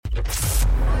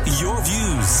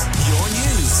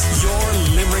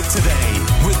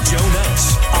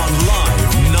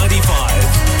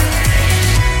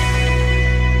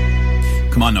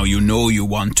come on now, you know you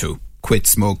want to quit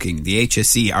smoking. The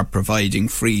HSE are providing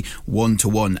free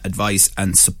one-to-one advice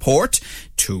and support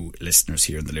to listeners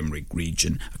here in the Limerick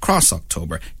region across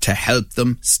October to help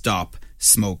them stop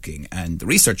smoking. And the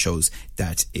research shows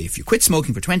that if you quit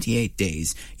smoking for 28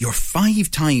 days, you're 5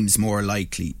 times more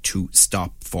likely to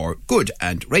stop for good.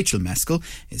 And Rachel Meskell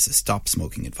is a stop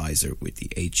smoking advisor with the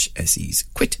HSE's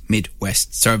Quit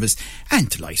Midwest service. And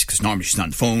delighted, because normally she's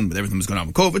on the phone with everything that was going on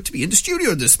with COVID, to be in the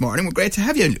studio this morning. We're great to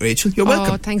have you, Rachel. You're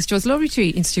welcome. Oh, thanks, Joe. It's lovely to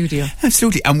be in studio.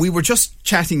 Absolutely. And we were just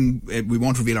chatting, we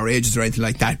won't reveal our ages or anything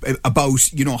like that,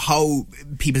 about, you know, how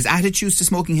people's attitudes to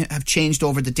smoking have changed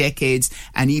over the decades,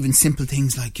 and even simple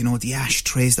things like, you know, the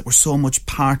ashtrays that were so much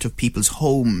part of people's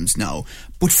homes now,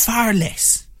 but far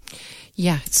less.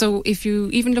 Yeah, so if you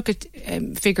even look at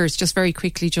figures just very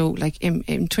quickly, Joe, like in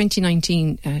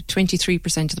 2019,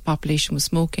 23% of the population was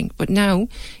smoking. But now,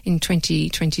 in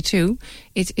 2022,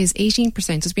 it is 18%.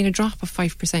 There's been a drop of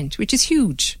 5%, which is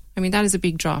huge. I mean, that is a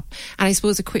big drop. And I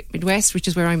suppose a Quit Midwest, which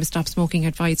is where I'm a stop smoking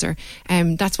advisor,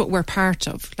 that's what we're part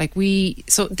of.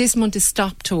 So this month is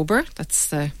Stoptober, that's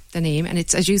the name, and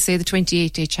it's, as you say, the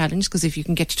 28-day challenge, because if you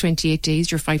can get to 28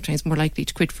 days, you're 5 times more likely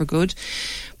to quit for good.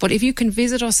 But if you can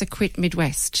visit us at Quit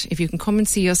Midwest, if you can come and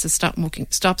see us as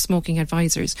stop smoking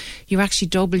advisors, you actually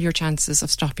double your chances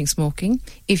of stopping smoking.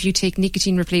 If you take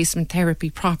nicotine replacement therapy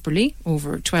properly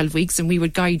over 12 weeks, and we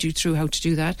would guide you through how to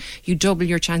do that, you double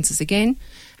your chances again.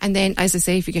 And then, as I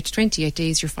say, if you get to 28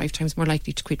 days, you're 5 times more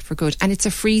likely to quit for good. And it's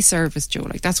a free service, Joe.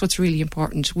 Like, that's what's really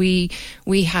important. We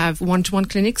have one-to-one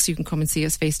clinics. You can come and see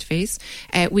us face-to-face.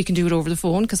 We can do it over the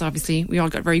phone, because obviously we all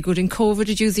got very good in COVID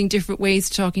at using different ways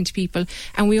of talking to people.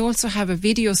 And we also have a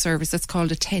video service that's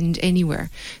called Attend Anywhere.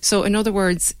 So, in other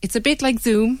words, it's a bit like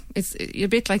Zoom. It's a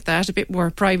bit like that, a bit more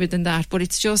private than that, but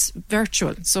it's just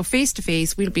virtual. So,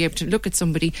 face-to-face, we'll be able to look at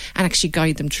somebody and actually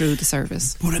guide them through the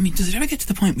service. But, I mean, does it ever get to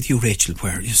the point with you, Rachel,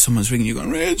 where someone's ringing you going,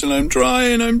 Rachel, I'm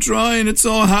trying, it's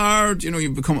so hard, you know, you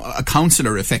become a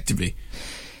counsellor effectively?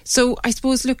 So I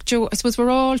suppose, look, Joe, we're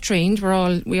all trained,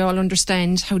 we all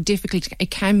understand how difficult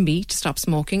it can be to stop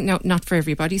smoking. Now, not for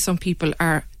everybody. Some people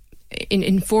are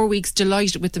in 4 weeks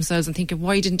delighted with themselves and thinking,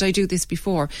 why didn't I do this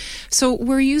before? So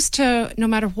we're used to, no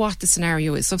matter what the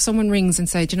scenario is, so if someone rings and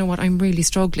said, you know what, I'm really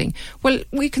struggling, well,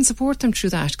 we can support them through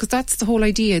that, because that's the whole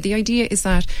idea. The idea is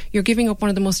that you're giving up one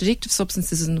of the most addictive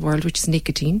substances in the world, which is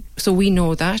nicotine. So we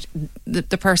know that.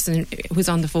 The person who's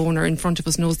on the phone or in front of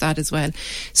us knows that as well.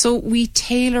 So we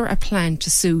tailor a plan to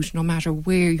suit no matter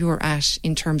where you're at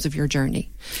in terms of your journey.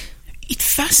 It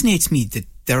fascinates me that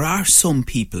there are some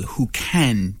people who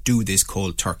can do this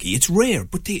cold turkey. It's rare,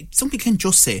 but some people can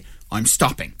just say, I'm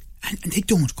stopping, and they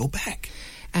don't go back.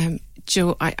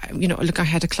 Joe, I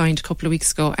had a client a couple of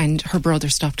weeks ago, and her brother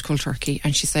stopped cold turkey,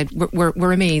 and she said,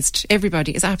 we're amazed.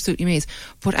 Everybody is absolutely amazed.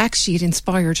 But actually it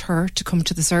inspired her to come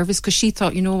to the service, because she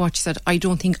thought, you know what, she said, I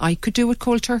don't think I could do it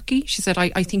cold turkey. She said,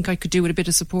 I think I could do with a bit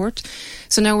of support.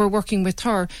 So now we're working with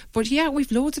her. But yeah,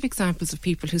 we've loads of examples of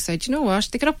people who said, you know what,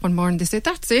 they get up one morning, they say,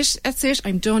 that's it,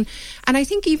 I'm done. And I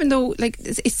think even though, like,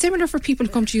 it's similar for people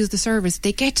who come to use the service,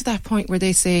 they get to that point where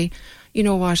they say, you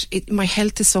know what, my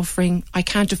health is suffering, I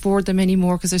can't afford them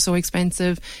anymore because they're so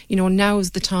expensive, you know,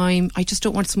 now's the time, I just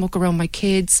don't want to smoke around my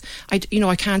kids, I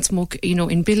can't smoke, you know,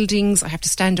 in buildings, I have to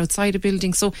stand outside a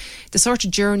building. So the sort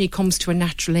of journey comes to a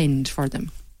natural end for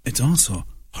them. It's also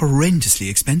horrendously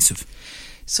expensive.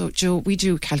 So, Joe, we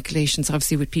do calculations,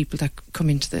 obviously, with people that come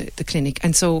into the clinic.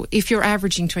 And so if you're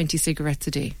averaging 20 cigarettes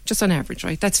a day, just on average,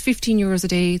 right, that's €15 a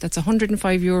day, that's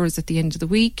 €105 at the end of the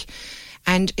week.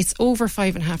 And it's over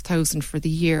 5,500 for the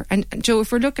year. And Joe,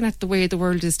 if we're looking at the way the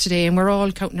world is today, and we're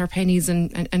all counting our pennies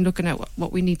and looking at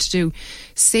what we need to do,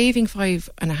 saving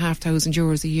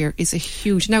 €5,500 a year is a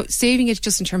huge. Now, saving it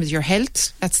just in terms of your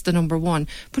health, that's the number one.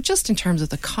 But just in terms of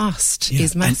the cost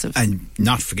is massive. And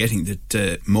not forgetting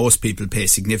that most people pay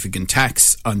significant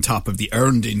tax on top of the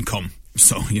earned income.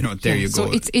 So, you know, there you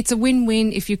go. So it's a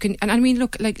win-win if you can. And I mean,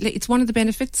 look, like it's one of the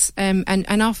benefits. And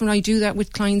often I do that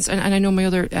with clients, and I know my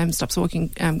other stop smoking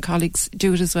colleagues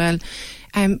do it as well.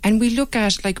 And we look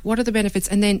at, like, what are the benefits,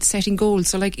 and then setting goals.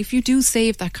 So, like, if you do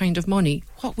save that kind of money,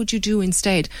 what would you do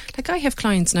instead? Like, I have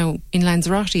clients now in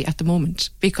Lanzarote at the moment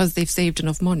because they've saved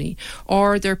enough money,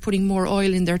 or they're putting more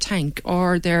oil in their tank,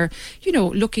 or they're, you know,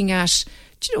 looking at,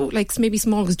 you know, like maybe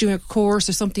small as doing a course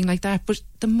or something like that, but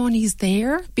the money's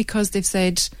there because they've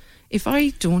said, if I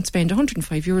don't spend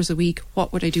 €105 a week,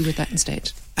 what would I do with that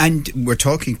instead? And we're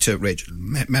talking to Rachel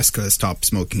Meskell, a stop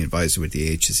smoking advisor with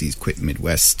the HSE's Quit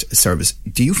Midwest service.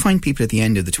 Do you find people at the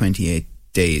end of the 28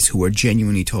 days who are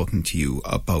genuinely talking to you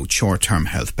about short-term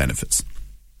health benefits?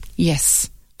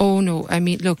 Yes. Oh no,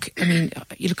 look,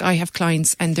 I have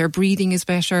clients and their breathing is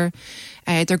better.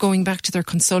 They're going back to their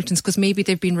consultants because maybe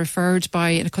they've been referred by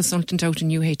a consultant out in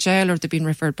UHL, or they've been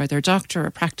referred by their doctor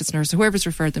or practice nurse, or whoever's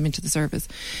referred them into the service.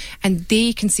 And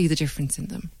they can see the difference in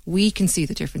them. We can see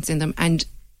the difference in them. And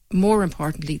more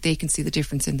importantly, they can see the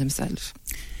difference in themselves.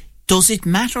 Does it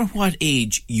matter what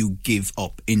age you give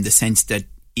up, in the sense that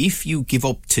if you give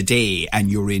up today and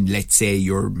you're in, let's say,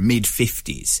 your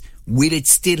mid-50s, will it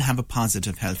still have a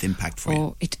positive health impact for you?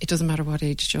 Oh, it doesn't matter what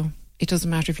age, Joe. It doesn't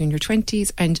matter if you're in your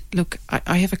 20s. And look,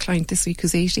 I have a client this week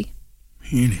who's 80.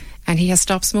 Really? And he has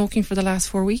stopped smoking for the last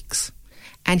 4 weeks.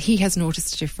 And he has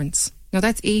noticed a difference. Now,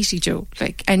 that's 80, Joe.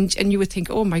 And you would think,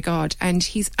 oh my God. And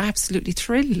he's absolutely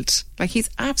thrilled. He's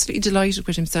absolutely delighted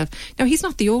with himself. Now, he's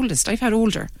not the oldest. I've had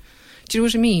older. Do you know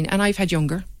what I mean? And I've had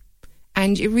younger.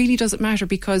 And it really doesn't matter,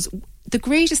 because the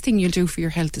greatest thing you'll do for your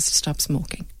health is to stop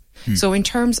smoking. So in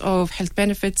terms of health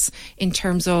benefits, in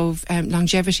terms of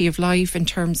longevity of life, in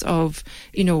terms of,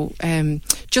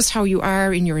 just how you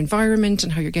are in your environment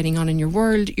and how you're getting on in your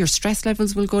world, your stress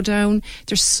levels will go down.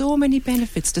 There's so many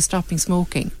benefits to stopping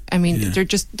smoking.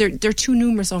 They're too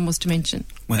numerous almost to mention.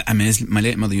 Well, as my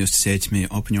late mother used to say to me,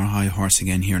 up on your high horse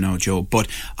again here now, Joe. But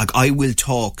I will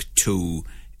talk to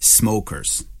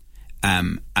smokers,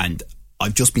 and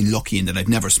I've just been lucky in that I've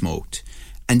never smoked.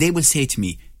 And they will say to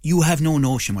me, you have no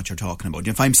notion what you're talking about.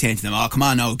 If I'm saying to them, oh, come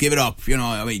on now, give it up.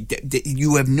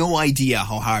 You have no idea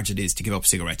how hard it is to give up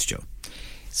cigarettes, Joe.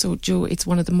 So, Joe, it's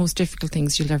one of the most difficult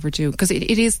things you'll ever do, because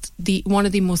it is one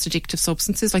of the most addictive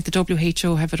substances. Like the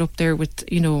WHO have it up there with,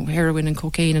 heroin and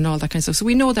cocaine and all that kind of stuff. So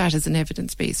we know that as an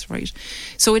evidence base, right?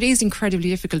 So it is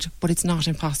incredibly difficult, but it's not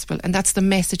impossible. And that's the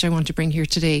message I want to bring here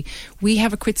today. We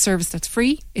have a quit service that's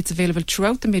free. It's available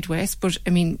throughout the Midwest, but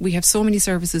we have so many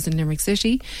services in Limerick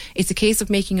City. It's a case of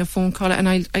making a phone call,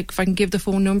 and if I can give the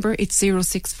phone number, it's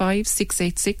 065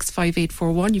 686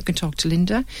 5841. You can talk to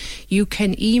Linda. You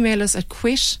can email us at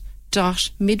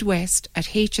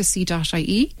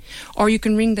quit.midwest@hsc.ie, or you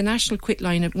can ring the national quit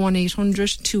line at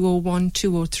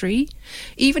 1-800-201-203.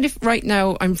 Even if right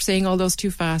now I'm saying all those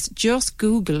too fast, just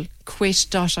Google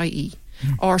quit.ie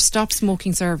or Stop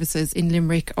Smoking Services in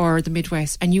Limerick or the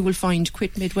Midwest, and you will find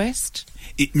Quit Midwest.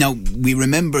 Now, we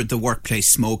remember the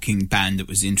workplace smoking ban that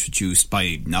was introduced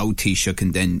by now Taoiseach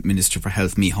and then Minister for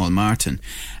Health Micheál Martin.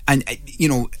 And,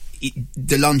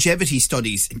 the longevity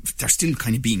studies, they're still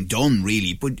kind of being done,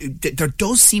 really, but there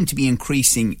does seem to be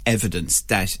increasing evidence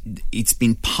that it's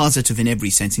been positive in every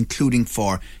sense, including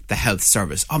for the health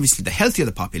service. Obviously, the healthier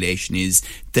the population is,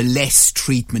 the less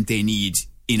treatment they need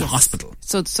in a hospital.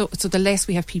 So the less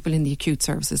we have people in the acute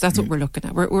services, that's what we're looking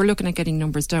at. We're looking at getting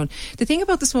numbers down. The thing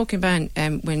about the smoking ban,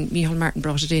 when Micheál Martin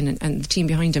brought it in and the team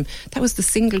behind him, that was the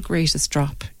single greatest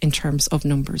drop in terms of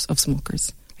numbers of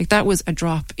smokers. That was a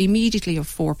drop immediately of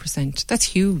 4%. That's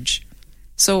huge.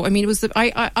 So, it was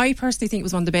I personally think it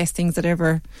was one of the best things that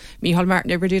Micheál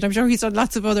Martin ever did. I'm sure he's done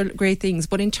lots of other great things.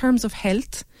 But in terms of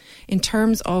health, in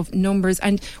terms of numbers,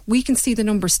 and we can see the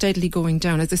numbers steadily going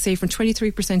down, as I say, from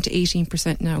 23% to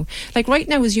 18% now. Right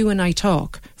now, as you and I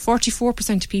talk,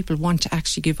 44% of people want to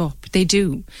actually give up. They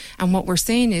do. And what we're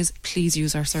saying is, please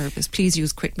use our service. Please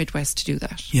use Quit Midwest to do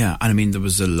that. Yeah, and there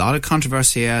was a lot of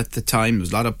controversy at the time. There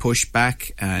was a lot of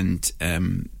pushback, and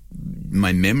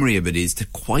my memory of it is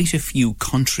that quite a few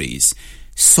countries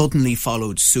suddenly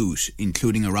followed suit,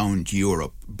 including around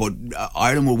Europe. But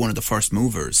Ireland were one of the first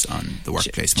movers on the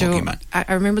workplace smoking ban.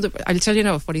 I remember, I'll tell you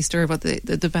now a funny story about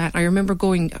the ban. I remember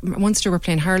going, once they were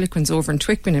playing Harlequins over in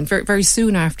Twickenham, and very, very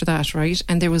soon after that, right?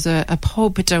 And there was a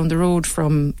pub down the road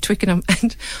from Twickenham,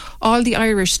 and all the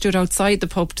Irish stood outside the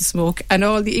pub to smoke, and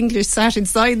all the English sat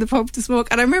inside the pub to smoke.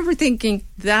 And I remember thinking,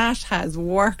 that has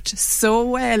worked so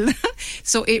well.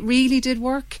 So it really did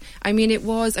work. It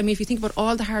was, if you think about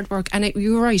all the hard work, and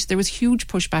you were right, there was huge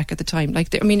pushback at the time.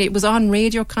 It was on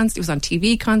radio constantly, it was on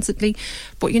TV constantly,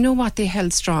 but you know what, they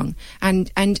held strong,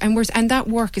 and that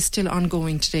work is still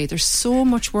ongoing today. There's so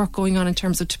much work going on in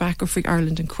terms of Tobacco Free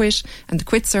Ireland and Quit, and the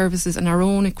Quit services, and our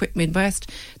own Quit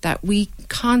Midwest, that we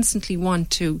constantly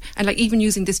want to, and even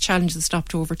using this challenge, the Stop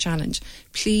to Over challenge,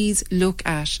 please look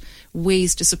at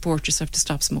ways to support yourself to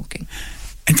stop smoking.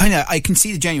 And finally, I can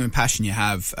see the genuine passion you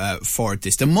have for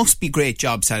this. There must be great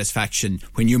job satisfaction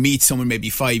when you meet someone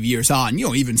maybe 5 years on,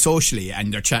 even socially,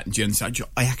 and they're chatting to you and say,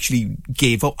 I actually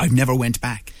gave up. I've never went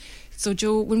back. So,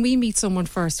 Joe, when we meet someone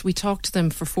first, we talk to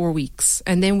them for 4 weeks,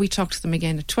 and then we talk to them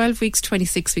again at 12 weeks,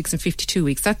 26 weeks and 52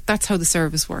 weeks. That's how the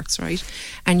service works, right?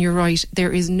 And you're right,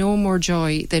 there is no more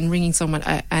joy than ringing someone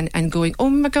and going,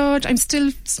 oh my God, I'm still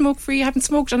smoke-free, I haven't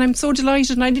smoked, and I'm so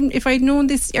delighted, and if I'd known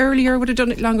this earlier, I would have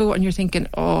done it long ago. And you're thinking,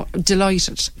 oh,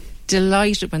 delighted.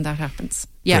 delighted when that happens.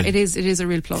 Yeah, Brilliant. it is a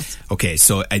real plus. Okay,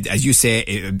 so as you say,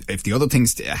 if the other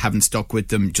things haven't stuck with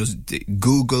them, just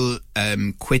Google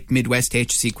Quit Midwest,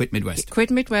 HSE Quit Midwest. Quit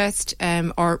Midwest,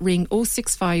 or ring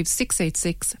 065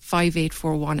 686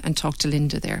 5841 and talk to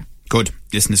Linda there. Good.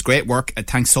 Listen, it's great work.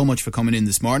 Thanks so much for coming in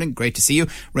this morning. Great to see you.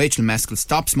 Rachel Meskell,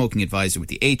 Stop Smoking Advisor with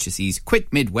the HSE's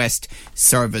Quit Midwest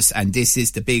service, and this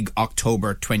is the big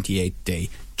October 28-day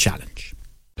challenge.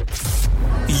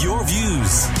 Your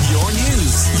views, your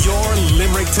news, your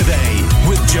Limerick Today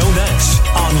with Joe Nash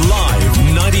on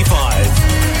Live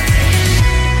 95.